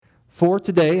for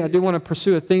today, I do want to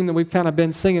pursue a theme that we've kind of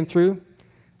been singing through.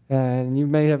 And you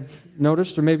may have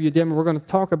noticed, or maybe you didn't, we're going to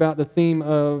talk about the theme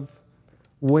of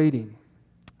waiting.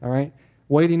 All right?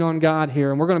 Waiting on God here.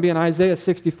 And we're going to be in Isaiah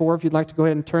 64. If you'd like to go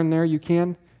ahead and turn there, you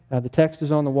can. The text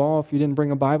is on the wall if you didn't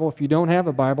bring a Bible. If you don't have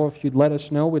a Bible, if you'd let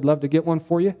us know, we'd love to get one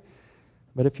for you.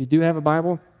 But if you do have a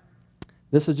Bible,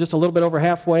 this is just a little bit over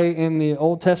halfway in the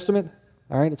Old Testament.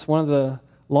 All right? It's one of the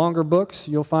longer books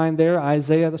you'll find there,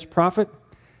 Isaiah, this prophet.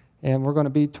 And we're going to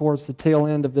be towards the tail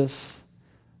end of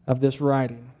this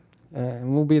writing.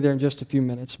 And we'll be there in just a few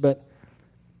minutes. But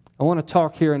I want to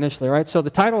talk here initially, all right? So the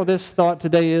title of this thought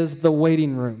today is The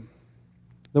Waiting Room.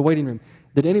 The Waiting Room.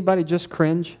 Did anybody just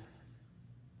cringe?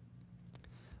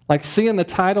 Like seeing the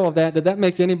title of that, did that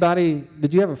make anybody,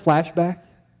 did you have a flashback?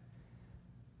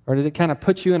 Or did it kind of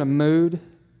put you in a mood?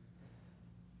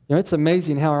 You know, it's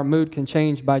amazing how our mood can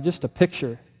change by just a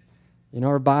picture,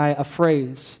 or by a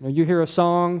phrase. You hear a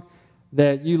song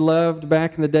that you loved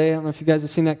back in the day. I don't know if you guys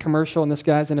have seen that commercial, and this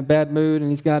guy's in a bad mood, and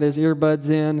he's got his earbuds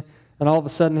in, and all of a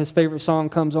sudden his favorite song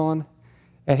comes on,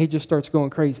 and he just starts going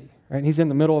crazy, right? And he's in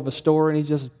the middle of a store, and he's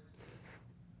just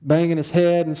banging his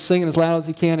head and singing as loud as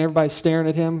he can. Everybody's staring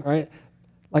at him, right?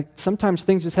 Like sometimes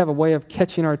things just have a way of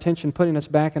catching our attention, putting us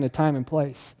back in a time and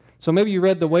place. So maybe you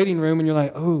read The Waiting Room, and you're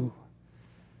like, oh,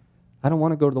 I don't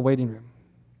want to go to the waiting room.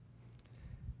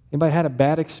 Anybody had a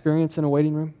bad experience in a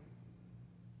waiting room?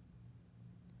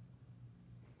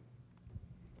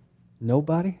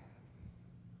 Nobody?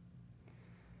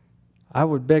 I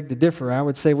would beg to differ. I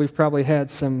would say we've probably had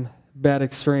some bad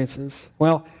experiences.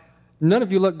 Well, none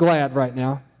of you look glad right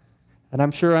now, and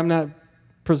I'm sure I'm not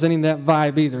presenting that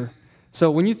vibe either. So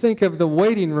when you think of the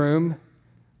waiting room,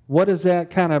 what does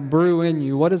that kind of brew in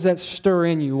you? What does that stir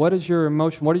in you? What is your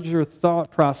emotion? What is your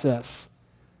thought process?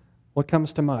 What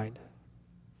comes to mind?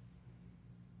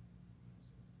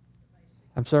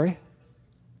 I'm sorry?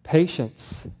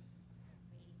 Patience.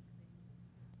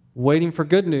 Waiting for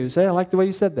good news. Hey, I like the way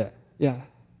you said that. Yeah.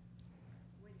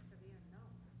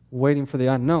 Waiting for the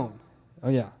unknown. Oh,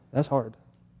 yeah. That's hard.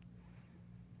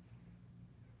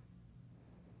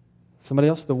 Somebody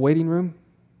else? The waiting room?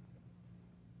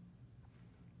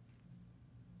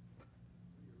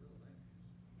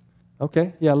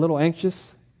 Okay. Yeah, a little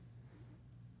anxious.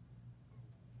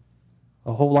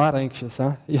 A whole lot anxious,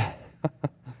 huh? Yeah.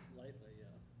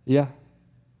 Yeah.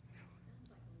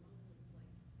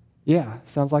 Yeah,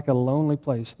 sounds like a lonely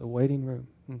place, the waiting room.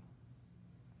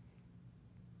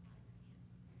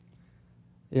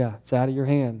 Yeah, it's out of your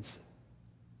hands.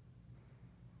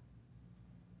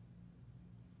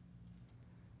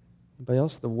 Anybody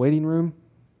else? The waiting room?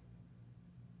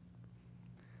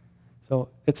 So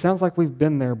it sounds like we've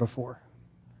been there before,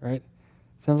 right?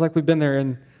 Sounds like we've been there.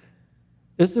 And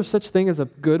is there such thing as a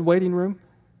good waiting room?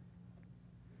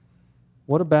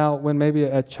 What about when maybe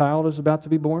a child is about to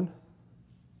be born?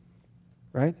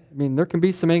 Right? I mean, there can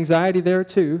be some anxiety there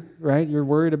too, right? You're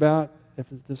worried about if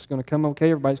this is going to come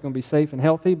okay, everybody's going to be safe and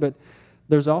healthy, but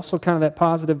there's also kind of that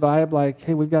positive vibe like,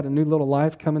 hey, we've got a new little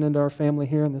life coming into our family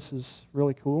here, and this is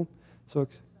really cool. So,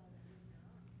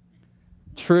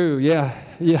 true, yeah.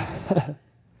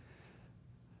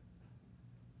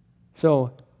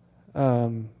 So,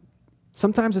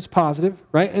 sometimes it's positive,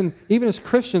 right? And even as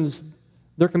Christians,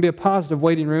 there can be a positive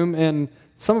waiting room, and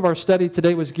some of our study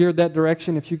today was geared that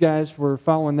direction. If you guys were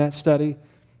following that study,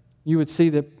 you would see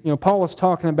that, Paul was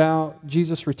talking about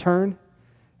Jesus' return,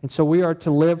 and so we are to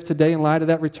live today in light of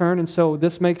that return, and so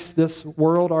this makes this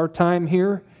world, our time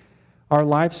here, our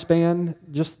lifespan,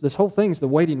 just this whole thing's the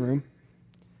waiting room,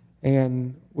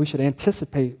 and we should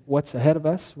anticipate what's ahead of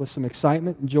us with some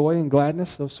excitement and joy and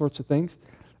gladness, those sorts of things.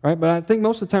 Right? But I think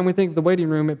most of the time we think of the waiting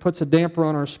room, it puts a damper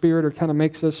on our spirit or kind of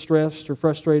makes us stressed or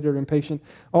frustrated or impatient.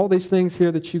 All these things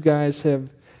here that you guys have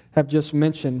just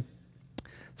mentioned.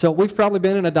 So we've probably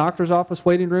been in a doctor's office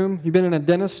waiting room. You've been in a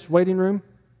dentist waiting room?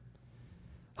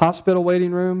 Hospital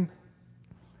waiting room?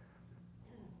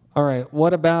 All right,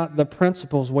 what about the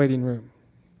principal's waiting room?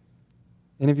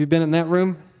 Any of you been in that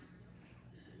room?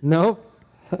 No?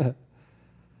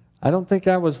 I don't think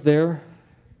I was there.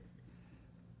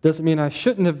 Doesn't mean I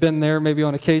shouldn't have been there maybe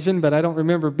on occasion, but I don't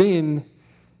remember being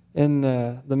in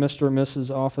the Mr. or Mrs.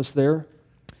 office there.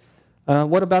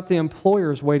 What about the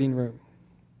employer's waiting room?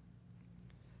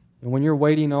 And when you're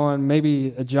waiting on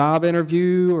maybe a job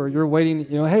interview or you're waiting,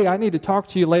 hey, I need to talk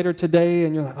to you later today,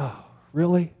 and you're like, oh,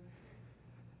 really?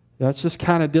 It's just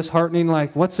kind of disheartening,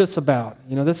 like, what's this about?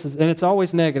 And it's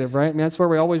always negative, right? I mean, that's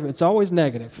where it's always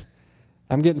negative.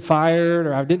 I'm getting fired,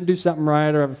 or I didn't do something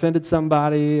right, or I've offended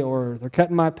somebody, or they're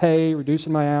cutting my pay,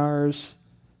 reducing my hours,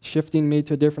 shifting me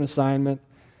to a different assignment.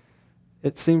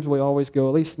 it seems we always go,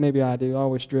 at least maybe I do, I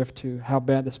always drift to how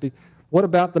bad this be. What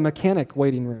about the mechanic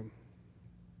waiting room?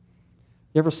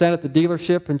 You ever sat at the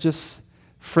dealership and just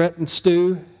fret and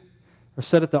stew? Or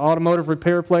sat at the automotive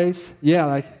repair place? Yeah,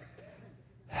 like,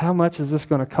 how much is this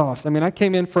going to cost? I mean, I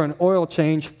came in for an oil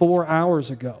change 4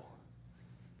 hours ago.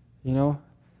 You know,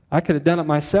 I could have done it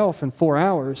myself in 4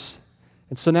 hours.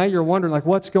 And so now you're wondering, like,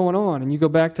 what's going on? And you go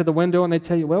back to the window and they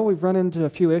tell you, well, we've run into a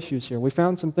few issues here. We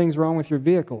found some things wrong with your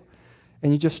vehicle.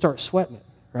 And you just start sweating it,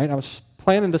 right? I was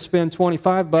planning to spend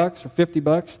 $25 or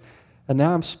 $50, and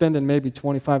now I'm spending maybe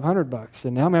 $2,500.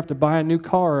 And now I'm going to have to buy a new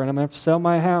car, and I'm going to have to sell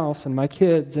my house and my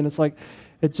kids. And it's like,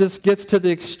 it just gets to the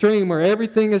extreme where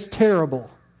everything is terrible,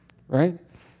 right?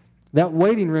 That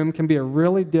waiting room can be a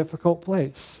really difficult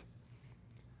place.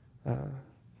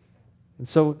 And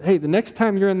so, hey, the next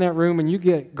time you're in that room and you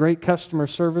get great customer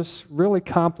service, really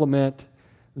compliment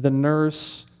the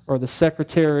nurse or the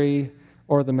secretary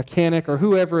or the mechanic or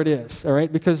whoever it is, all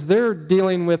right? Because they're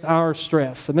dealing with our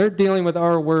stress, and they're dealing with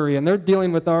our worry, and they're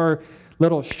dealing with our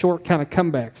little short kind of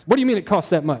comebacks. What do you mean it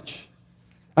costs that much?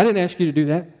 I didn't ask you to do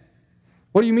that.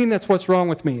 What do you mean that's what's wrong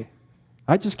with me?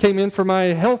 I just came in for my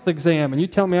health exam, and you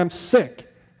tell me I'm sick,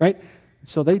 right?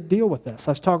 So they deal with this.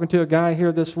 I was talking to a guy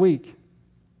here this week,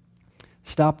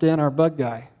 stopped in, our bug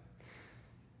guy,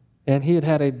 and he had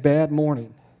had a bad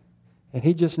morning. And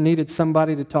he just needed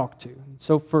somebody to talk to.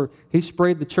 So he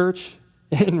sprayed the church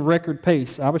in record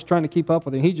pace. I was trying to keep up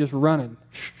with him. He's just running.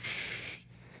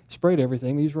 Sprayed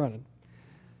everything. He's running.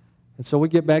 And so we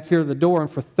get back here to the door, and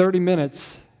for 30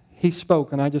 minutes, he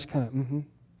spoke, and I just kind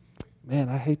of, man,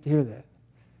 I hate to hear that.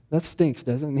 That stinks,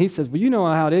 doesn't it? And he says, well, you know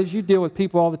how it is. You deal with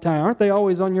people all the time. Aren't they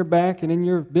always on your back and in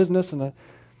your business? And I'm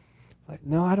like,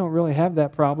 no, I don't really have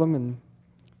that problem. And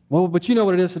well, but you know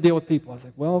what it is to deal with people. I was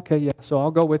like, well, okay, yeah, so I'll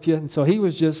go with you. And so he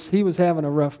was having a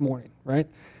rough morning, right?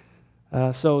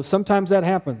 So sometimes that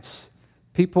happens.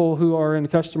 People who are in the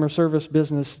customer service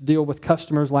business deal with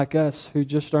customers like us who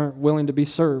just aren't willing to be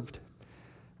served,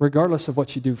 regardless of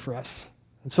what you do for us.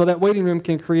 And so that waiting room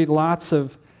can create lots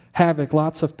of havoc,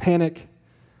 lots of panic,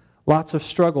 lots of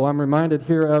struggle. I'm reminded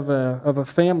here of a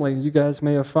family you guys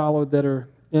may have followed that are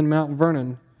in Mount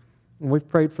Vernon. And we've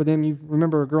prayed for them. You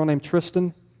remember a girl named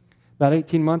Tristan? About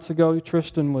 18 months ago,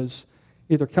 Tristan was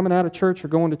either coming out of church or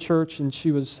going to church, and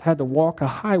she had to walk a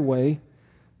highway,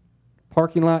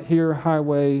 parking lot here,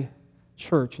 highway,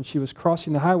 church. And she was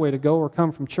crossing the highway to go or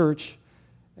come from church,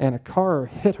 and a car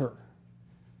hit her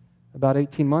about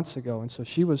 18 months ago. And so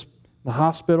she was in the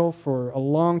hospital for a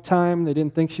long time. They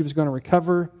didn't think she was going to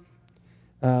recover.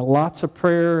 Lots of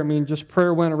prayer. I mean, just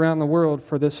prayer went around the world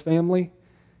for this family.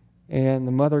 And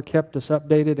the mother kept us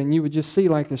updated, and you would just see,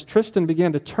 like, as Tristan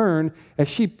began to turn, as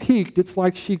she peaked, it's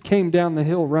like she came down the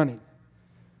hill running.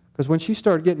 Because when she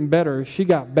started getting better, she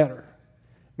got better.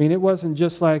 I mean, it wasn't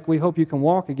just like, we hope you can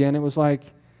walk again. It was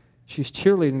like, she's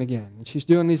cheerleading again, and she's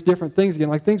doing these different things again,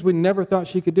 like things we never thought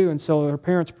she could do. And so her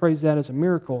parents praised that as a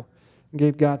miracle and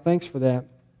gave God thanks for that.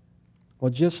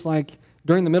 Well, just like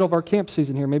during the middle of our camp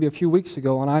season here, maybe a few weeks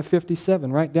ago on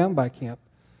I-57, right down by camp,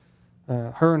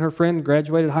 her and her friend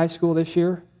graduated high school this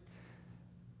year,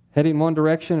 heading one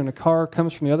direction, and a car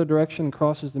comes from the other direction and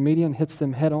crosses the median, hits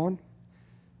them head on,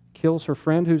 kills her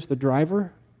friend who's the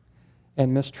driver,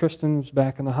 and Miss Tristan was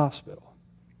back in the hospital.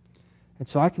 And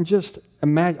so I can just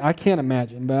imagine, I can't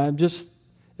imagine, but I'm just,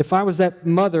 if I was that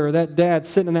mother or that dad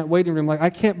sitting in that waiting room, like, I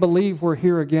can't believe we're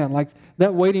here again. Like,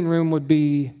 that waiting room would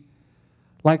be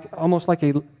like almost like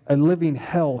a living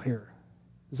hell here.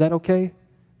 Is that okay?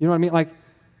 You know what I mean? Like,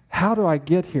 how do I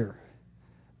get here?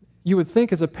 You would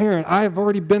think as a parent, I've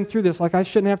already been through this, like I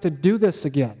shouldn't have to do this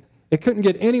again. It couldn't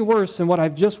get any worse than what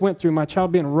I've just went through, my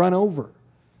child being run over.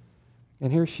 And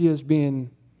here she is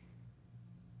being,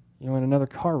 in another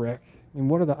car wreck. I mean,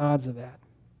 what are the odds of that?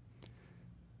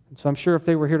 And so I'm sure if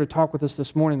they were here to talk with us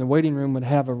this morning, the waiting room would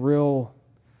have a real,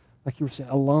 like you were saying,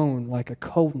 alone, like a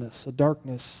coldness, a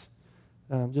darkness,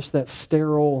 just that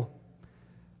sterile,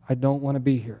 I don't want to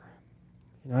be here.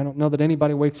 I don't know that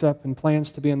anybody wakes up and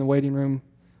plans to be in the waiting room,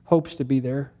 hopes to be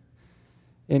there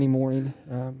any morning.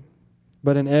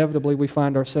 But inevitably we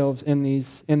find ourselves in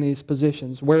these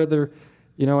positions, whether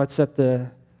it's at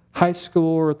the high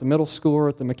school or at the middle school or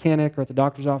at the mechanic or at the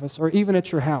doctor's office or even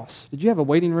at your house. Did you have a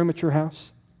waiting room at your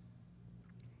house?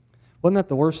 Wasn't that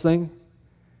the worst thing?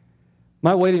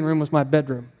 My waiting room was my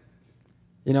bedroom.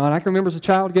 And I can remember as a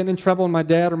child getting in trouble, and my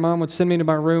dad or mom would send me to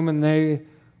my room, and they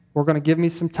were going to give me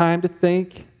some time to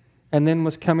think, and then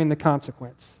was coming the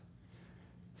consequence.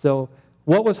 So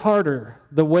what was harder,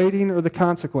 the waiting or the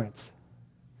consequence?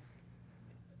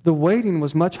 the waiting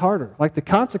was much harder. Like the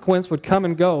consequence would come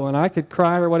and go, and I could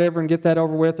cry or whatever and get that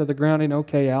over with, or the grounding,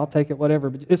 okay, I'll take it, whatever.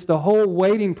 But it's the whole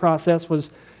waiting process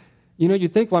was,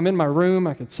 you'd think, well, I'm in my room,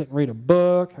 I could sit and read a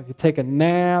book, I could take a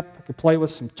nap, I could play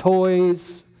with some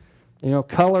toys,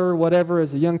 color, whatever,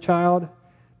 as a young child.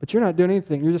 But you're not doing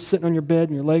anything. You're just sitting on your bed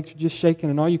and your legs are just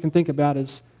shaking, and all you can think about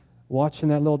is watching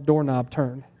that little doorknob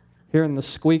turn, hearing the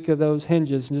squeak of those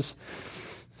hinges, and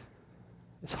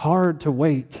it's hard to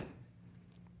wait.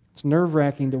 It's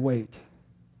nerve-wracking to wait.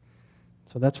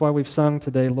 So that's why we've sung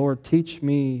today, Lord, teach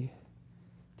me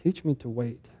to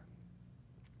wait.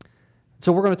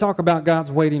 So we're going to talk about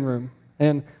God's waiting room.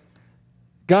 And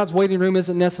God's waiting room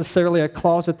isn't necessarily a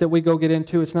closet that we go get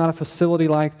into. It's not a facility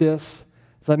like this.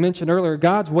 As I mentioned earlier,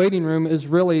 God's waiting room is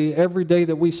really every day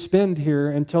that we spend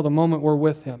here until the moment we're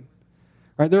with Him.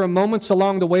 Right? There are moments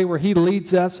along the way where He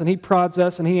leads us and He prods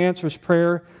us and He answers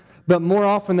prayer. But more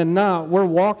often than not, we're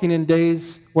walking in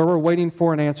days where we're waiting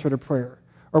for an answer to prayer.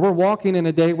 Or we're walking in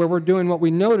a day where we're doing what we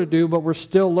know to do, but we're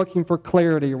still looking for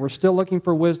clarity, or we're still looking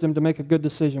for wisdom to make a good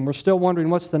decision. We're still wondering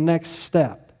what's the next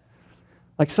step.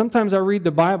 Like sometimes I read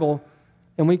the Bible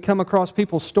and we come across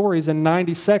people's stories in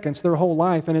 90 seconds, their whole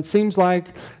life, and it seems like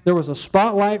there was a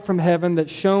spotlight from heaven that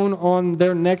shone on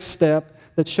their next step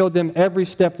that showed them every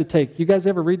step to take. You guys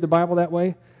ever read the Bible that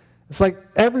way? It's like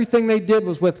everything they did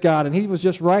was with God, and He was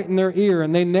just right in their ear,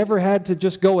 and they never had to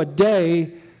just go a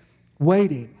day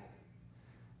waiting.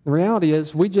 The reality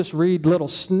is we just read little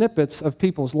snippets of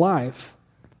people's life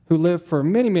who lived for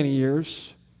many, many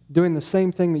years doing the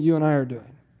same thing that you and I are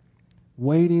doing,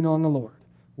 waiting on the Lord,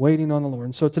 waiting on the Lord.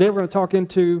 And so today we're going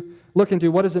to look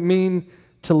into what does it mean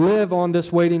to live on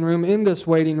this waiting room, in this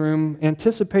waiting room,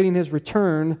 anticipating His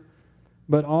return,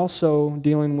 but also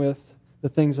dealing with the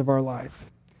things of our life.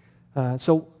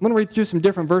 So I'm going to read through some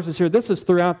different verses here. This is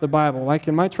throughout the Bible. Like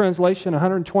in my translation,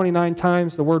 129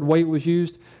 times the word wait was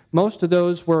used. Most of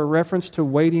those were a reference to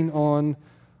waiting on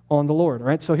the Lord. All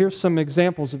right, so here's some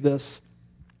examples of this.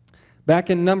 Back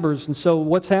in Numbers, and so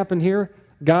what's happened here?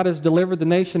 God has delivered the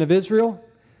nation of Israel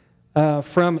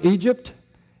from Egypt,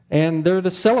 and they're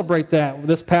to celebrate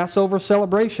this Passover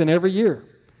celebration every year.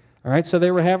 All right, so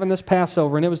they were having this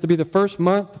Passover, and it was to be the first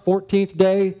month, the 14th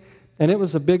day, and it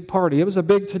was a big party. It was a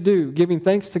big to-do, giving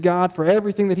thanks to God for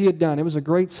everything that He had done. It was a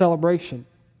great celebration.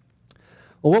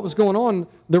 Well, what was going on,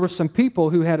 there were some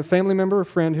people who had a family member or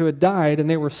friend who had died, and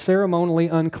they were ceremonially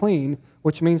unclean,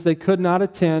 which means they could not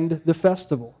attend the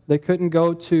festival. They couldn't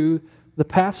go to the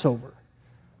Passover.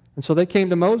 And so they came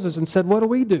to Moses and said, what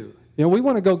do? We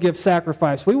want to go give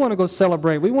sacrifice. We want to go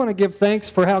celebrate. We want to give thanks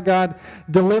for how God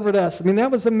delivered us. I mean, that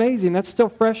was amazing. That's still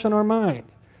fresh on our mind.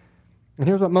 And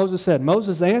here's what Moses said.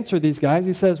 Moses answered these guys.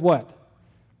 He says what?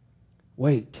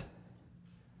 Wait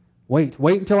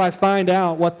until I find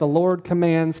out what the Lord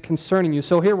commands concerning you.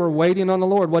 So here we're waiting on the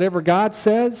Lord. Whatever God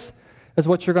says is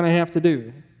what you're going to have to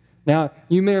do. Now,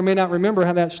 you may or may not remember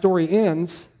how that story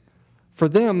ends. For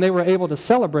them, they were able to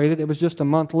celebrate it. It was just a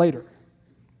month later.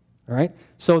 All right?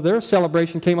 So their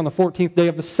celebration came on the 14th day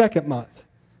of the second month.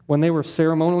 When they were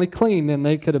ceremonially clean, then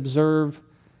they could observe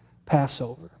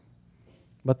Passover.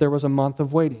 But there was a month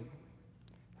of waiting.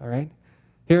 All right?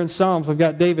 Here in Psalms, we've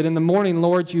got David, in the morning,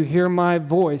 Lord, you hear my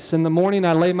voice. In the morning,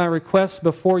 I lay my requests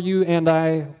before you, and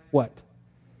I, what?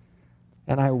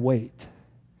 And I wait.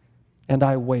 And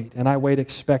I wait. And I wait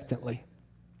expectantly.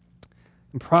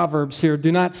 In Proverbs here,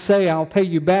 do not say, I'll pay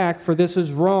you back for this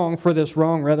wrong,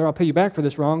 rather, I'll pay you back for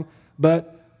this wrong,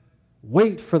 but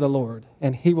wait for the Lord,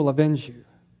 and He will avenge you.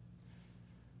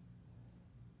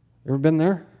 You ever been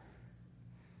there?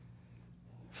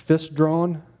 Fist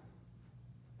drawn.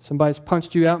 Somebody's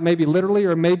punched you out, maybe literally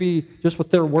or maybe just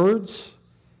with their words,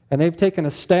 and they've taken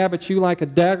a stab at you like a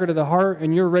dagger to the heart,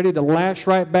 and you're ready to lash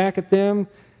right back at them,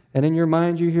 and in your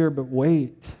mind you hear, but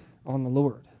wait on the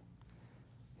Lord.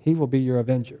 He will be your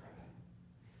avenger.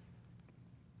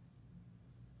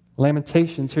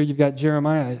 Lamentations, here you've got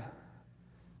Jeremiah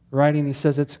writing. He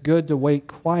says, it's good to wait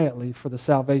quietly for the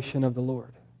salvation of the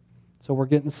Lord. So we're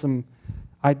getting some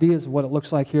ideas of what it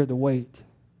looks like here to wait.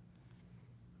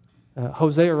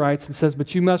 Hosea writes and says,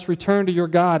 but you must return to your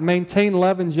God, maintain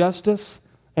love and justice,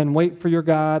 and wait for your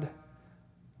God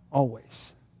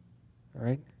always. All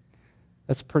right?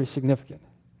 That's pretty significant.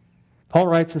 Paul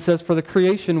writes and says, for the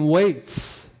creation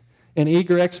waits in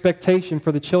eager expectation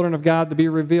for the children of God to be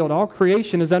revealed. All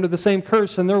creation is under the same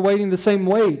curse, and they're waiting the same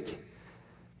wait.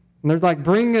 And they're like,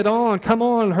 bring it on, come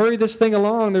on, hurry this thing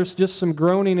along. There's just some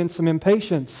groaning and some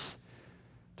impatience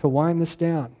to wind this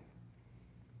down.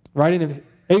 Writing of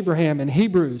Abraham in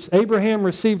Hebrews, Abraham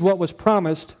received what was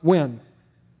promised when?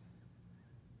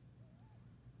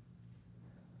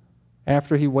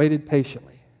 After he waited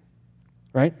patiently.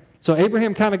 right? So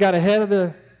Abraham kind of got ahead of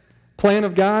the plan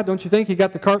of God, don't you think? He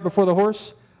got the cart before the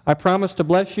horse. I promised to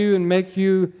bless you and make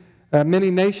you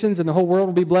many nations, and the whole world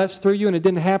will be blessed through you, and it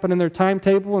didn't happen in their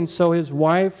timetable, and so his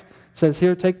wife says,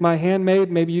 here, take my handmaid,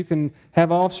 maybe you can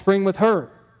have offspring with her.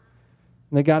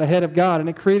 And they got ahead of God, and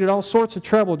it created all sorts of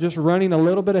trouble just running a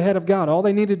little bit ahead of God. All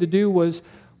they needed to do was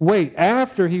wait.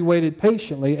 After he waited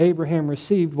patiently, Abraham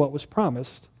received what was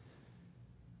promised.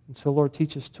 And so, Lord,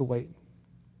 teach us to wait.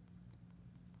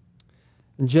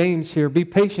 And James here, be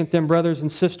patient then, brothers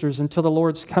and sisters, until the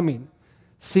Lord's coming.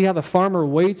 See how the farmer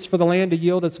waits for the land to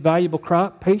yield its valuable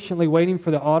crop, patiently waiting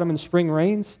for the autumn and spring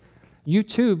rains? You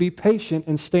too, be patient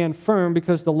and stand firm,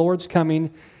 because the Lord's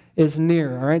coming is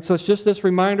near. All right, so it's just this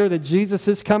reminder that Jesus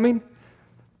is coming.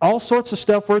 All sorts of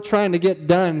stuff we're trying to get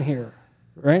done here,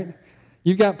 right?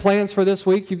 You've got plans for this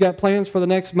week. You've got plans for the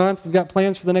next month. We've got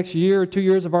plans for the next year or 2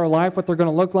 years of our life, what they're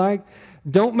going to look like.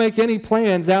 Don't make any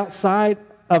plans outside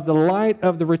of the light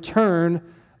of the return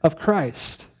of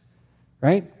Christ,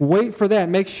 right? Wait for that.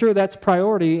 Make sure that's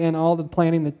priority in all the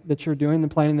planning that you're doing, the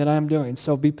planning that I'm doing.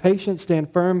 So be patient,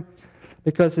 stand firm,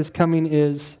 because his coming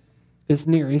is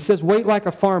near. He says, wait like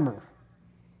a farmer,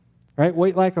 right?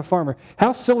 Wait like a farmer.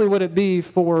 How silly would it be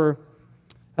for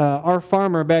our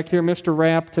farmer back here, Mr.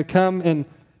 Rapp, to come and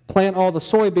plant all the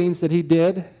soybeans that he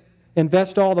did,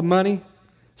 invest all the money,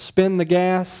 spend the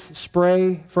gas,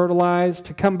 spray, fertilize,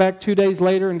 to come back 2 days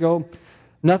later and go,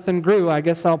 nothing grew, I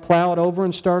guess I'll plow it over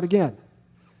and start again.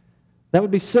 That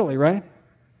would be silly, right?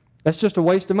 That's just a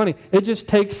waste of money. It just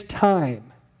takes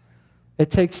time.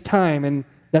 It takes time, and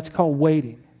that's called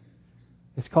waiting.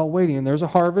 It's called waiting, and there's a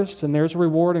harvest, and there's a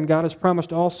reward, and God has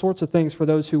promised all sorts of things for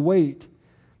those who wait.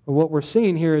 But what we're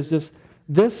seeing here is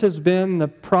this has been the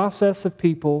process of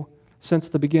people since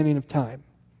the beginning of time.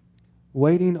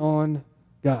 Waiting on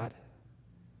God.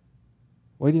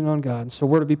 Waiting on God. And so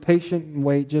we're to be patient and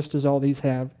wait, just as all these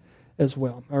have as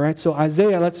well. All right, so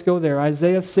Isaiah, let's go there.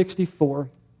 Isaiah 64.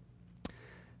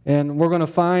 And we're going to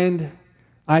find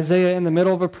Isaiah in the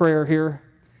middle of a prayer here,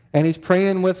 and he's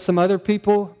praying with some other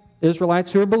people,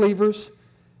 Israelites who are believers.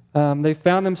 They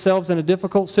found themselves in a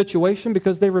difficult situation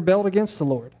because they rebelled against the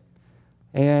Lord.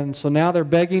 And so now they're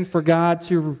begging for God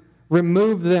to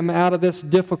remove them out of this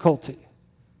difficulty.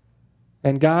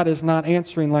 And God is not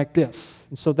answering like this.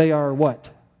 And so they are what?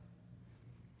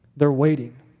 They're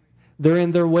waiting. They're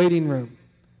in their waiting room.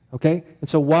 Okay? And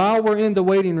so while we're in the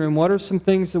waiting room, what are some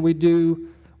things that we do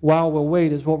while we'll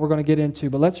wait is what we're going to get into.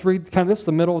 But let's read kind of this is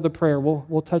the middle of the prayer.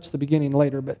 We'll touch the beginning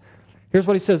later. But here's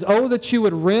what he says. Oh, that you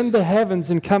would rend the heavens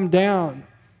and come down,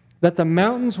 that the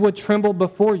mountains would tremble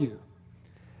before you.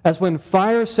 As when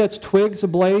fire sets twigs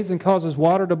ablaze and causes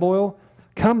water to boil,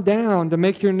 come down to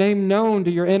make your name known to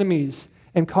your enemies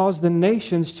and cause the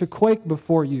nations to quake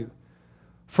before you.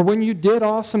 For when you did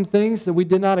awesome things that we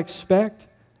did not expect,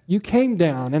 you came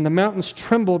down and the mountains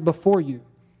trembled before you.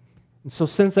 And so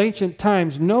since ancient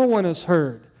times, no one has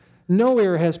heard, no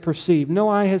ear has perceived, no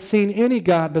eye has seen any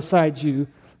God besides you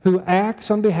who acts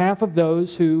on behalf of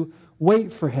those who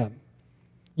wait for him.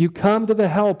 You come to the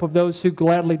help of those who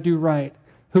gladly do right,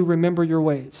 who remember your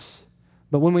ways.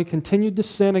 But when we continued to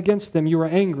sin against them, you were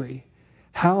angry.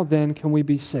 How then can we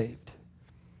be saved?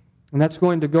 And that's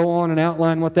going to go on and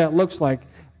outline what that looks like.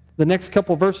 The next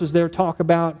couple verses there talk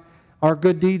about our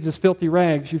good deeds as filthy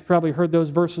rags. You've probably heard those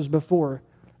verses before.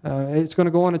 It's going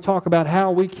to go on to talk about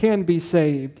how we can be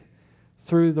saved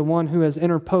through the one who has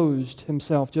interposed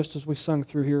himself, just as we sung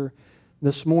through here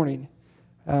this morning.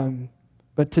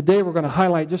 But today we're going to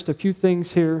highlight just a few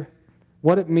things here,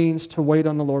 what it means to wait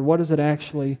on the Lord. What does it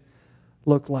actually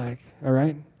look like? All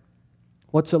right?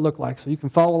 What's it look like? So you can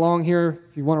follow along here.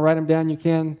 If you want to write them down, you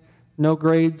can. No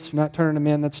grades, not turning them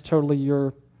in. That's totally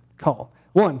your call.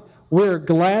 1, we're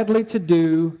gladly to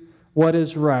do what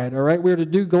is right. All right? We're to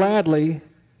do gladly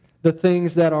the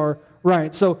things that are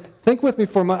right. So think with me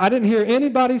for a moment. I didn't hear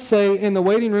anybody say, in the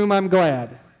waiting room, I'm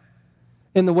glad.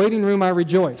 In the waiting room, I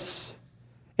rejoice.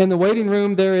 In the waiting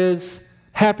room, there is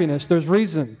happiness. There's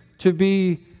reason to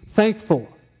be thankful.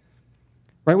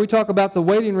 Right? We talk about the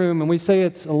waiting room and we say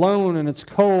it's alone and it's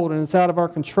cold and it's out of our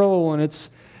control and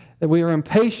it's that we are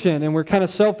impatient and we're kind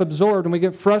of self-absorbed and we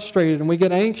get frustrated and we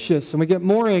get anxious and we get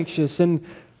more anxious. And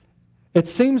it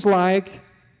seems like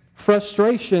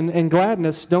frustration and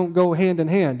gladness don't go hand in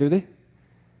hand, do they?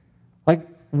 Like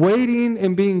waiting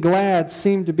and being glad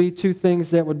seem to be two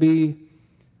things that would be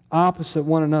opposite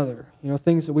one another. You know,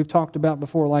 things that we've talked about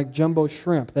before, like jumbo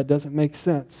shrimp. That doesn't make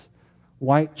sense.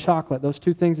 White chocolate. Those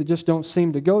two things that just don't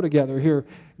seem to go together here.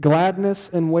 Gladness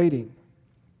and waiting.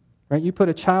 Right? You put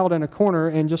a child in a corner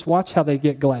and just watch how they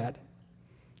get glad.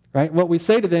 Right? What we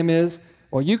say to them is,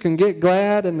 well, you can get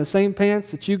glad in the same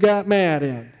pants that you got mad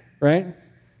in, right?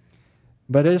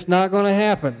 But it's not going to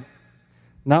happen.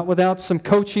 Not without some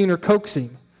coaching or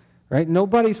coaxing, right?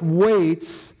 Nobody's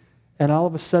waits and all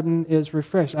of a sudden is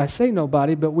refreshed. I say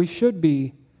nobody, but we should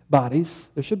be bodies.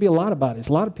 There should be a lot of bodies,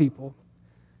 a lot of people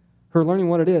who are learning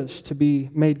what it is to be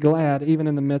made glad even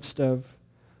in the midst of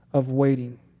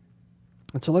waiting.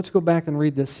 And so let's go back and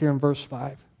read this here in verse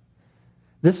 5.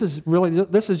 This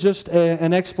is just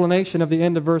an explanation of the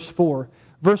end of verse 4.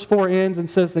 Verse 4 ends and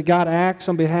says that God acts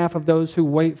on behalf of those who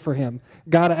wait for Him.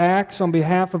 God acts on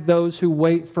behalf of those who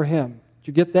wait for Him. Did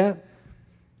you get that?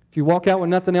 If you walk out with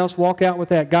nothing else, walk out with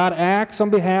that. God acts on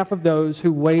behalf of those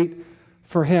who wait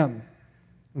for Him.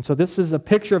 And so this is a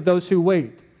picture of those who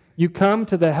wait. You come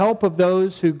to the help of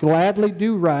those who gladly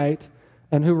do right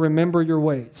and who remember your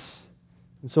ways.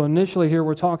 And so initially here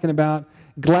we're talking about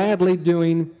gladly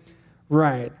doing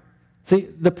right. See,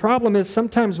 the problem is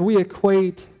sometimes we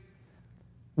equate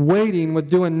waiting with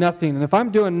doing nothing. And if I'm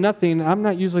doing nothing, I'm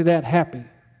not usually that happy.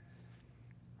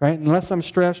 Right? Unless I'm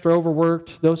stressed or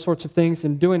overworked, those sorts of things.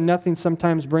 And doing nothing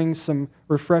sometimes brings some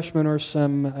refreshment or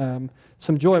some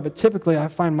joy. But typically I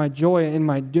find my joy in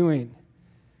my doing.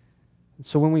 And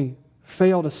so when we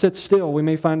fail to sit still, we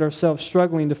may find ourselves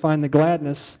struggling to find the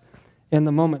gladness in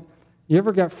the moment. You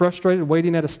ever got frustrated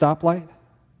waiting at a stoplight?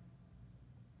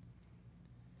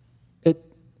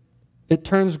 It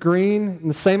turns green in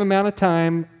the same amount of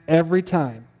time every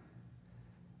time.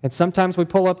 And sometimes we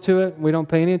pull up to it and we don't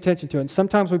pay any attention to it. And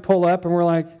sometimes we pull up and we're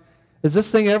like, is this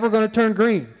thing ever going to turn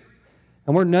green?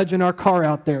 And we're nudging our car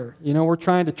out there. You know, we're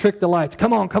trying to trick the lights.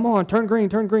 Come on, turn green,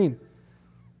 turn green.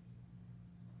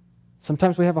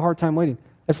 Sometimes we have a hard time waiting.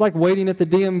 It's like waiting at the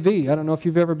DMV. I don't know if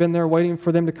you've ever been there waiting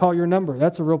for them to call your number.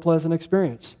 That's a real pleasant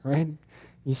experience, right?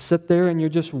 You sit there and you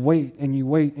just wait and you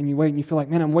wait and you wait and you feel like,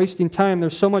 man, I'm wasting time.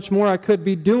 There's so much more I could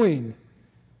be doing.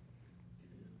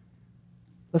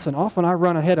 Listen, often I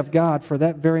run ahead of God for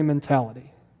that very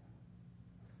mentality.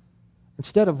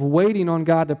 Instead of waiting on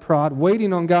God to prod,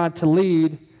 waiting on God to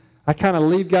lead, I kind of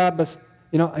leave God, but,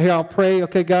 here I'll pray,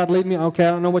 okay, God, lead me. Okay,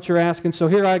 I don't know what you're asking, so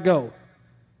here I go.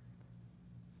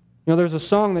 There's a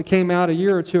song that came out a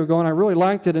year or two ago, and I really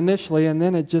liked it initially, and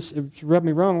then it rubbed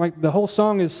me wrong. Like, the whole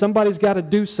song is, somebody's got to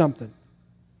do something.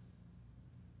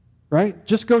 Right?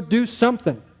 Just go do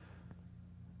something.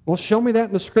 Well, show me that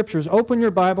in the Scriptures. Open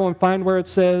your Bible and find where it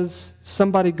says,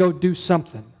 somebody go do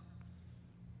something.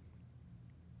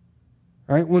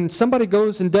 All right? When somebody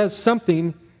goes and does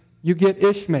something, you get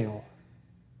Ishmael.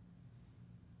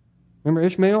 Remember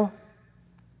Ishmael?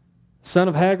 Son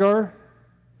of Hagar?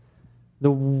 The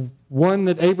one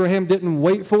that Abraham didn't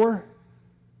wait for,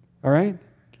 all right?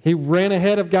 He ran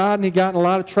ahead of God and he got in a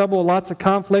lot of trouble, lots of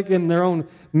conflict in their own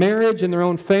marriage, in their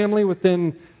own family,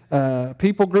 within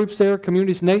people groups there,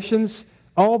 communities, nations,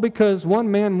 all because one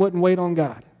man wouldn't wait on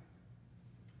God.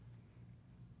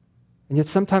 And yet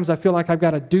sometimes I feel like I've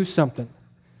got to do something.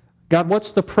 God,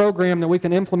 what's the program that we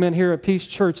can implement here at Peace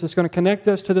Church that's going to connect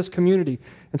us to this community?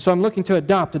 And so I'm looking to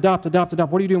adopt. What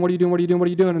are you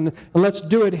doing? And let's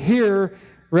do it here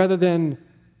rather than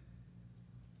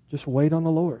just wait on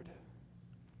the Lord.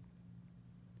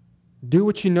 Do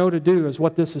what you know to do is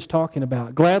what this is talking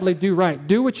about. Gladly do right.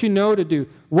 Do what you know to do.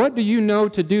 What do you know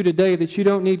to do today that you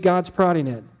don't need God's prodding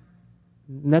in?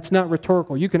 And that's not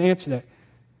rhetorical. You can answer that.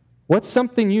 What's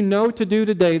something you know to do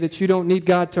today that you don't need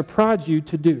God to prod you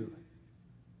to do?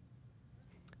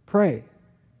 Pray.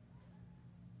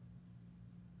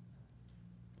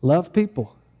 Love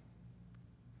people.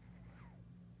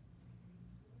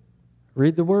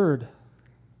 Read the Word.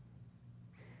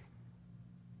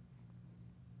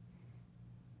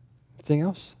 Anything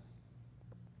else?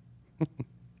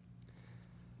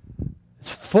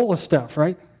 It's full of stuff,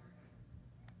 right?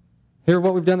 Hear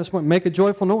what we've done this morning. Make a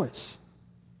joyful noise.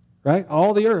 Right?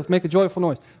 All the earth, make a joyful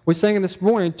noise. We sang in this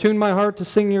morning, tune my heart to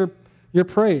sing your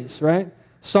praise, right?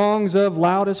 Songs of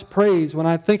loudest praise when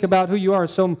I think about who you are.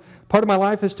 So part of my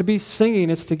life is to be singing.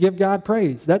 It's to give God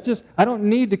praise. I don't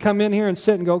need to come in here and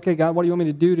sit and go, okay, God, what do you want me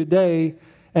to do today?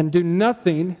 And do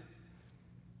nothing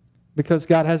because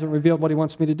God hasn't revealed what He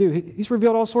wants me to do. He's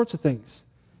revealed all sorts of things.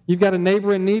 You've got a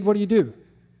neighbor in need, what do?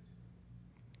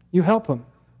 You help them.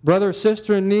 Brother or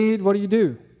sister in need, what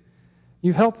do?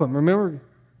 You help them. Remember,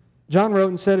 John wrote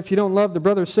and said, if you don't love the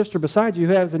brother or sister beside you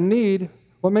who has a need,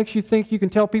 what makes you think you can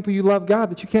tell people you love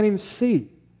God that you can't even see?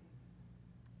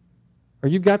 Or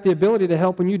you've got the ability to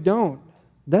help and you don't.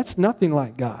 That's nothing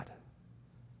like God.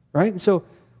 Right? And so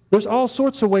there's all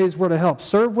sorts of ways we're to help.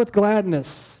 Serve with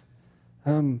gladness.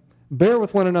 Bear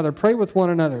with one another. Pray with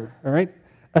one another. All right?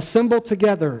 Assemble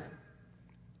together.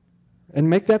 And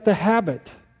make that the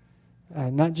habit.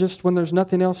 Not just when there's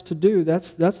nothing else to do.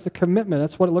 That's the commitment.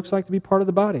 That's what it looks like to be part of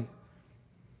the body.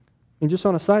 And just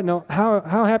on a side note,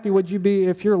 how happy would you be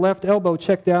if your left elbow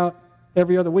checked out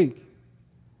every other week?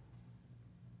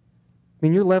 I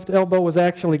mean, your left elbow was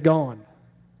actually gone.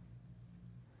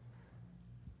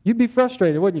 You'd be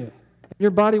frustrated, wouldn't you? Your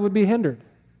body would be hindered.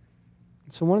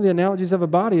 So one of the analogies of a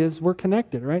body is we're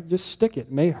connected, right? Just stick it.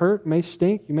 It may hurt, may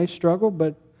stink, you may struggle,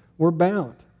 but we're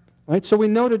bound. Right? So we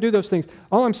know to do those things.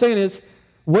 All I'm saying is,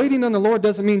 waiting on the Lord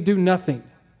doesn't mean do nothing.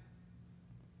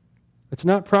 It's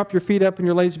not prop your feet up in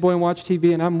your lazy boy and watch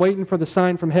TV and I'm waiting for the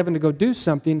sign from heaven to go do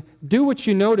something. Do what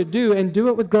you know to do and do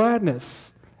it with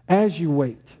gladness as you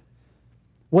wait.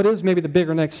 What is maybe the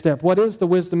bigger next step? What is the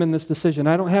wisdom in this decision?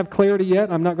 I don't have clarity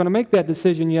yet. I'm not going to make that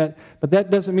decision yet, but that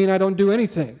doesn't mean I don't do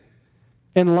anything.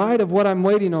 In light of what I'm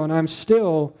waiting on, I'm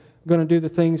still going to do the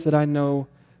things that I know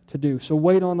to do. So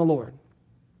wait on the Lord.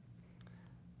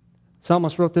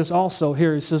 Psalmist wrote this also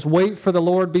here. He says, wait for the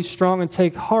Lord, be strong and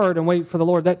take heart and wait for the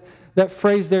Lord. That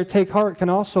phrase there, take heart, can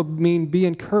also mean be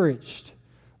encouraged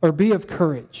or be of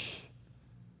courage.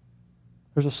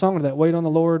 There's a song of that, wait on the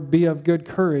Lord, be of good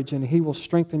courage, and He will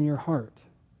strengthen your heart.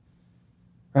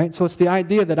 Right? So it's the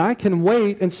idea that I can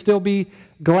wait and still be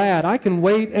glad. I can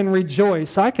wait and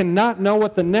rejoice. I can not know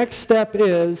what the next step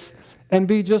is and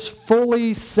be just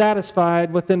fully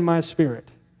satisfied within my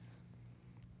spirit.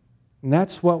 And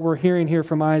that's what we're hearing here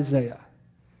from Isaiah.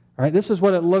 All right? This is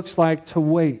what it looks like to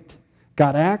wait.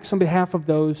 God acts on behalf of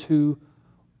those who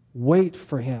wait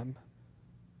for Him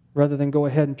rather than go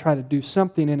ahead and try to do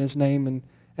something in His name and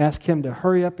ask Him to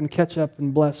hurry up and catch up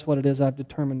and bless what it is I've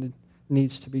determined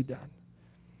needs to be done.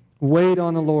 Wait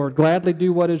on the Lord. Gladly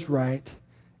do what is right.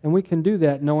 And we can do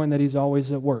that knowing that He's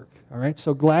always at work. All right?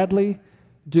 So gladly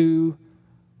do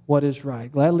what is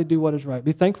right. Gladly do what is right.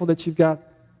 Be thankful that you've got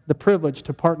the privilege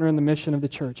to partner in the mission of the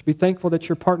church. Be thankful that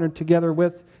you're partnered together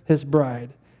with His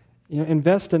bride.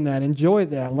 Invest in that. Enjoy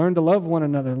that. Learn to love one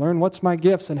another. Learn what's my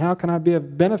gifts and how can I be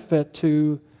of benefit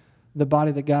to the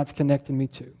body that God's connected me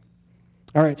to.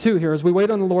 All right, 2 here. As we wait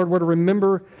on the Lord, we're to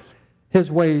remember His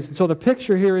ways. And so the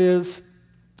picture here is,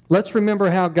 let's remember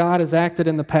how God has acted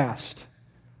in the past.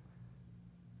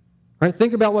 Right?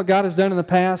 Think about what God has done in the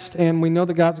past, and we know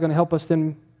that God's going to help us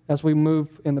then as we move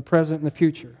in the present and the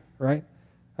future. Right?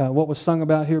 What was sung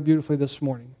about here beautifully this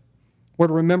morning. We're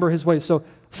to remember His ways. So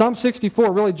Psalm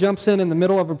 64 really jumps in the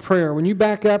middle of a prayer. When you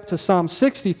back up to Psalm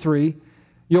 63,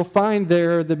 you'll find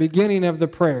there the beginning of the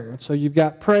prayer. So you've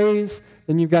got praise,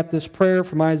 then you've got this prayer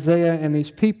from Isaiah and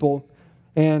these people.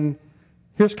 And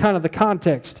here's kind of the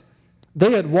context.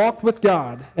 They had walked with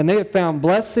God, and they had found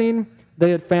blessing, they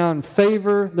had found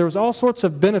favor. There was all sorts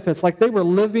of benefits, like they were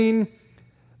living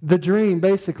the dream,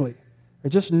 basically. Or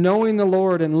just knowing the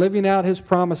Lord and living out His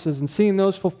promises and seeing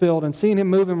those fulfilled and seeing Him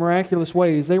move in miraculous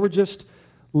ways. They were just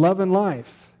loving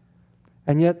life.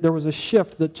 And yet there was a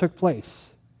shift that took place.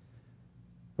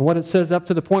 And what it says up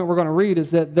to the point we're going to read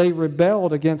is that they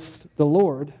rebelled against the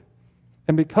Lord.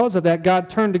 And because of that, God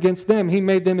turned against them. He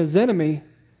made them His enemy.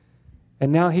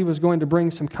 And now He was going to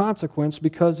bring some consequence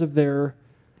because of their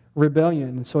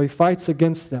rebellion. And so He fights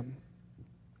against them.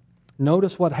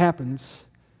 Notice what happens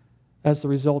as the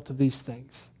result of these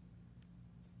things.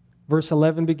 Verse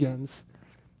 11 begins,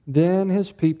 then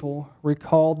His people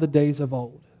recalled the days of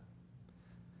old.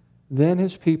 Then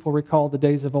His people recalled the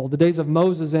days of old, the days of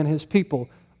Moses and his people.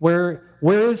 Where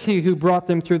is He who brought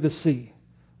them through the sea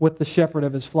with the shepherd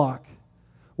of His flock?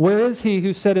 Where is He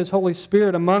who set His Holy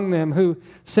Spirit among them, who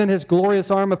sent His glorious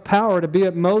arm of power to be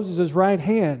at Moses' right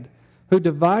hand, who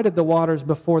divided the waters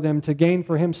before them to gain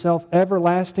for Himself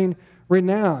everlasting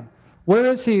renown? Where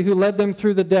is He who led them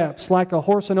through the depths? Like a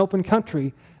horse in open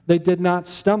country, they did not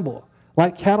stumble.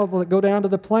 Like cattle that go down to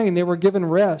the plain, they were given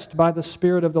rest by the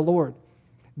Spirit of the Lord.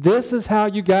 This is how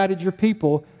you guided your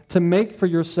people to make for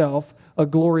yourself a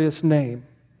glorious name.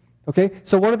 Okay,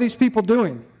 so what are these people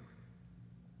doing?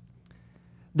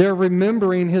 They're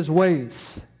remembering His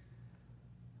ways.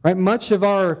 Right? Much of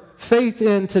our faith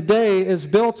in today is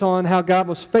built on how God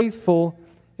was faithful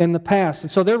in the past.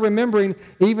 And so they're remembering,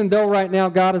 even though right now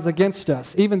God is against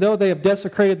us, even though they have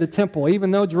desecrated the temple, even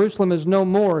though Jerusalem is no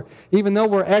more, even though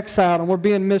we're exiled and we're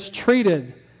being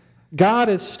mistreated, God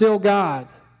is still God.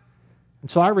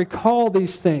 And so I recall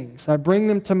these things. I bring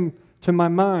them to my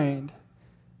mind,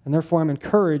 and therefore I'm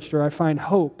encouraged, or I find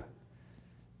hope,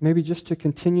 maybe just to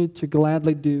continue to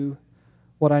gladly do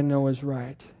what I know is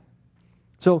right.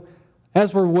 So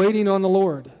as we're waiting on the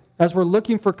Lord, as we're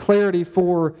looking for clarity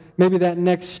for maybe that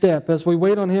next step, as we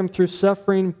wait on Him through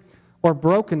suffering or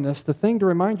brokenness, the thing to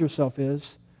remind yourself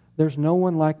is, there's no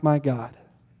one like my God.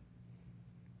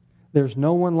 There's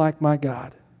no one like my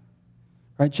God.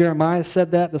 Right? Jeremiah said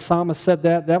that. The psalmist said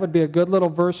that. That would be a good little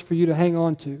verse for you to hang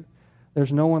on to.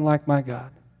 There's no one like my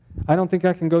God. I don't think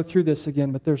I can go through this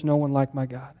again, but there's no one like my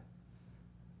God.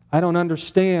 I don't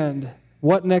understand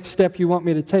what next step you want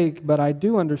me to take, but I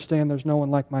do understand there's no one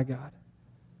like my God.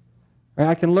 Right?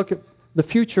 I can look at the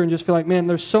future and just feel like, man,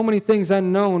 there's so many things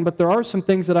unknown, but there are some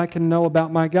things that I can know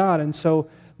about my God, and so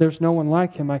there's no one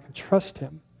like him. I can trust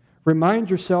him.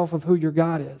 Remind yourself of who your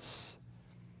God is.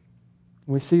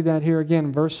 We see that here again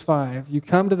in verse 5. You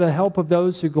come to the help of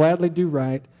those who gladly do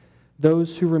right,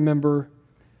 those who remember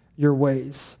your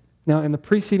ways. Now, in the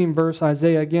preceding verse,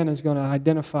 Isaiah again is going to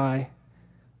identify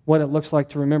what it looks like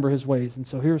to remember his ways. And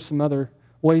so here's some other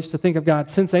ways to think of God.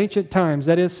 Since ancient times,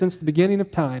 that is, since the beginning of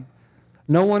time,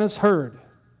 no one has heard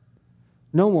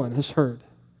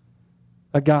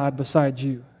a God besides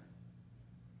you.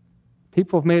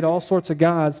 People have made all sorts of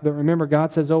gods, but remember,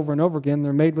 God says over and over again,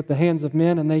 they're made with the hands of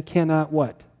men, and they cannot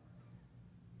what?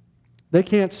 They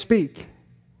can't speak.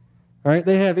 All right?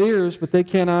 They have ears, but they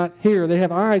cannot hear. They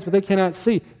have eyes, but they cannot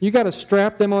see. You got to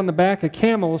strap them on the back of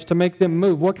camels to make them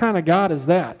move. What kind of God is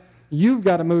that? You've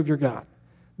got to move your God.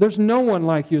 There's no one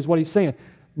like you, is what he's saying.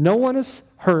 No one has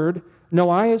heard, no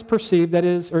eye has perceived, that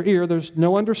is, or ear. There's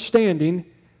no understanding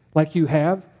like you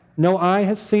have. No eye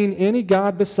has seen any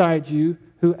God besides you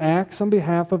who acts on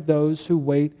behalf of those who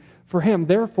wait for him.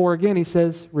 Therefore, again, he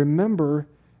says, remember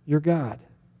your God.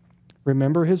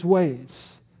 Remember his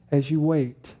ways as you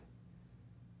wait.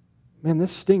 Man,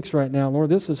 this stinks right now, Lord.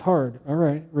 This is hard. All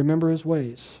right, remember his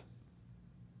ways.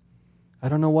 I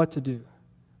don't know what to do.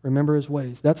 Remember his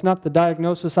ways. That's not the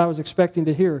diagnosis I was expecting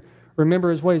to hear. Remember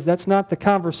his ways. That's not the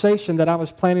conversation that I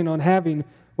was planning on having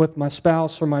with my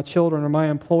spouse or my children or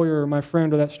my employer or my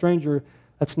friend or that stranger.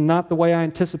 That's not the way I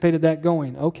anticipated that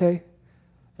going. Okay,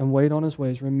 and wait on his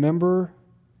ways. Remember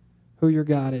who your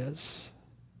God is.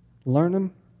 Learn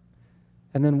him,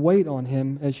 and then wait on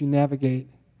him as you navigate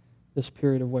this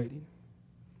period of waiting.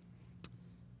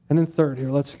 And then third here,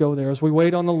 let's go there. As we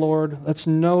wait on the Lord, let's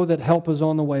know that help is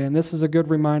on the way. And this is a good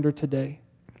reminder today.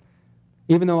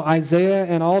 Even though Isaiah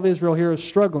and all of Israel here is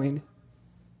struggling,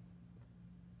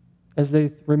 as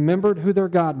they remembered who their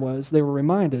God was, they were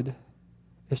reminded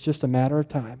it's just a matter of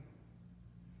time.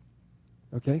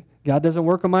 Okay? God doesn't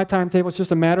work on my timetable. It's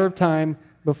just a matter of time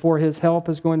before his help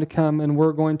is going to come and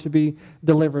we're going to be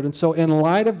delivered. And so in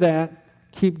light of that,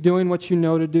 keep doing what you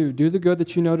know to do. Do the good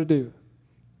that you know to do.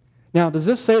 Now, does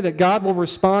this say that God will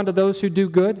respond to those who do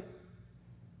good?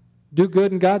 Do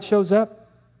good and God shows up?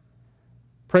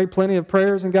 Pray plenty of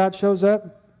prayers and God shows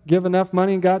up? Give enough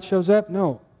money and God shows up?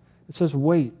 No. It says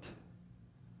wait.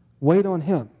 Wait on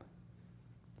him,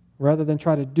 rather than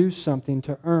try to do something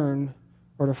to earn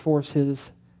or to force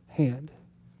his hand.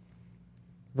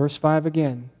 Verse 5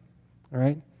 again, all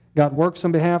right? God works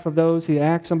on behalf of those, he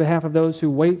acts on behalf of those who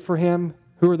wait for him.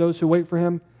 Who are those who wait for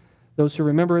him? Those who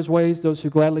remember his ways, those who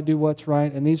gladly do what's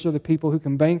right, and these are the people who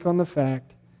can bank on the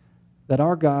fact that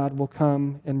our God will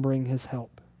come and bring his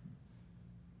help.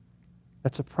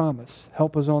 That's a promise.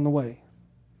 Help is on the way.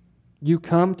 You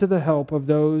come to the help of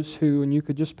those who, and you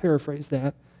could just paraphrase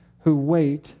that, who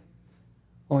wait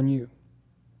on you.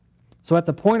 So at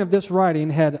the point of this writing,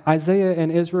 had Isaiah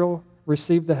and Israel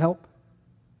received the help?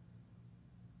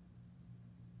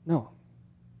 No.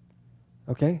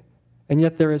 Okay? And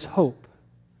yet there is hope.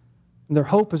 And their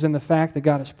hope is in the fact that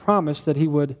God has promised that he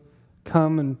would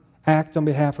come and act on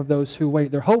behalf of those who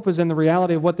wait. Their hope is in the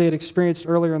reality of what they had experienced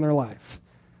earlier in their life.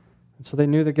 And so they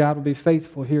knew that God would be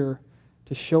faithful here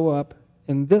to show up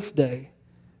in this day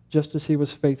just as he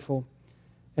was faithful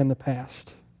in the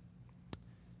past.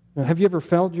 Now, have you ever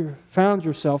found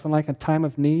yourself in like a time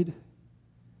of need?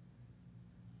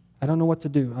 I don't know what to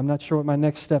do. I'm not sure what my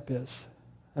next step is.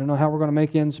 I don't know how we're going to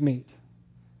make ends meet.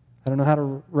 I don't know how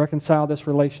to reconcile this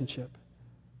relationship.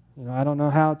 I don't know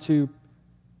how to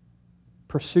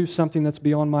pursue something that's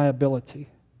beyond my ability.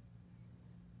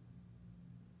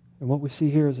 And what we see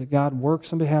here is that God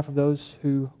works on behalf of those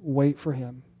who wait for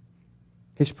him.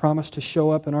 He's promised to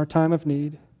show up in our time of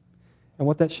need. And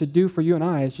what that should do for you and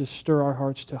I is just stir our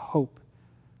hearts to hope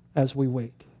as we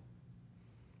wait.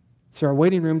 So our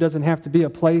waiting room doesn't have to be a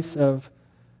place of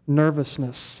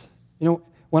nervousness.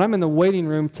 When I'm in the waiting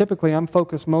room, typically I'm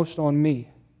focused most on me,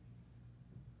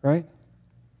 right?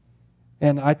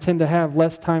 And I tend to have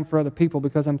less time for other people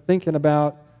because I'm thinking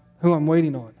about who I'm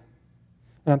waiting on.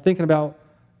 And I'm thinking about,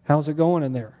 how's it going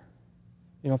in there?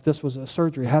 If this was a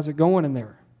surgery, how's it going in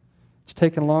there? It's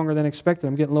taking longer than expected.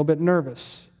 I'm getting a little bit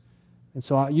nervous. And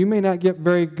so you may not get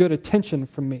very good attention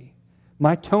from me.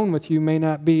 My tone with you may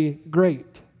not be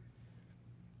great.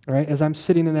 All right, as I'm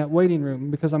sitting in that waiting room,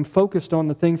 because I'm focused on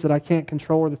the things that I can't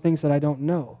control or the things that I don't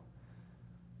know.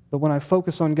 But when I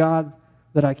focus on God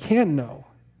that I can know,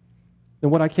 then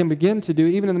what I can begin to do,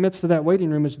 even in the midst of that waiting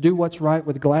room, is do what's right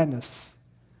with gladness.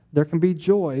 There can be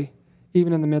joy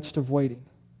even in the midst of waiting.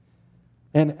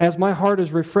 And as my heart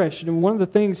is refreshed, and one of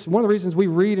the reasons we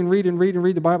read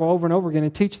the Bible over and over again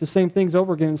and teach the same things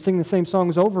over again and sing the same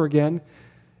songs over again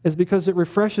is because it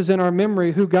refreshes in our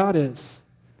memory who God is.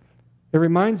 It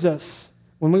reminds us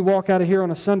when we walk out of here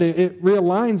on a Sunday, it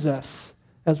realigns us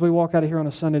as we walk out of here on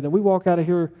a Sunday that we walk out of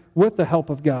here with the help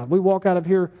of God. We walk out of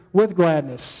here with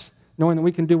gladness, knowing that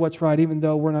we can do what's right even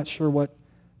though we're not sure what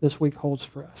this week holds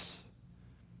for us.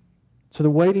 So the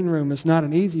waiting room is not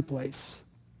an easy place.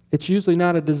 It's usually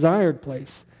not a desired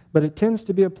place, but it tends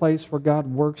to be a place where God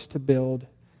works to build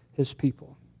His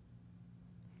people.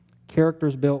 Character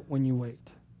is built when you wait,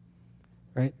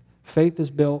 right? Faith is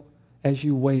built as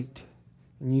you wait,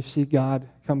 and you see God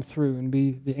come through and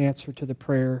be the answer to the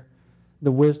prayer,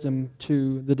 the wisdom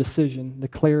to the decision, the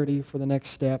clarity for the next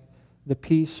step, the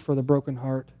peace for the broken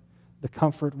heart, the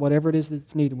comfort, whatever it is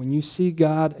that's needed. When you see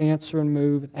God answer and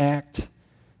move and act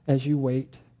as you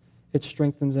wait, it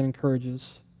strengthens and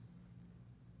encourages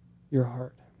your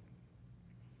heart.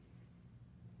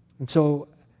 And so,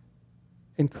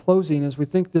 in closing, as we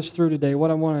think this through today,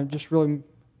 what I want to just really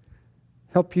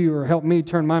help you or help me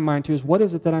turn my mind to is, what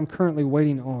is it that I'm currently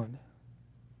waiting on?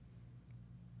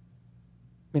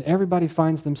 I mean, everybody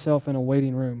finds themselves in a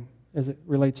waiting room as it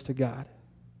relates to God.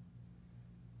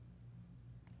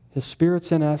 His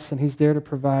Spirit's in us, and He's there to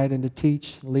provide and to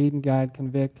teach, lead and guide,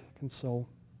 convict, console.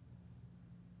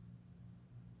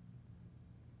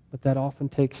 But that often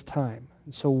takes time.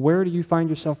 And so where do you find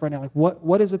yourself right now? Like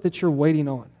what is it that you're waiting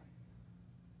on?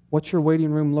 What's your waiting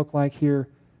room look like here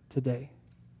today?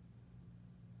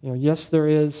 Yes, there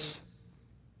is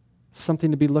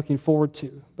something to be looking forward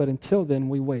to, but until then,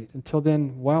 we wait. Until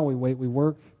then, while we wait, we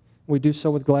work. We do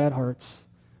so with glad hearts.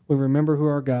 We remember who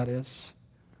our God is,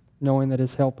 knowing that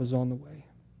His help is on the way.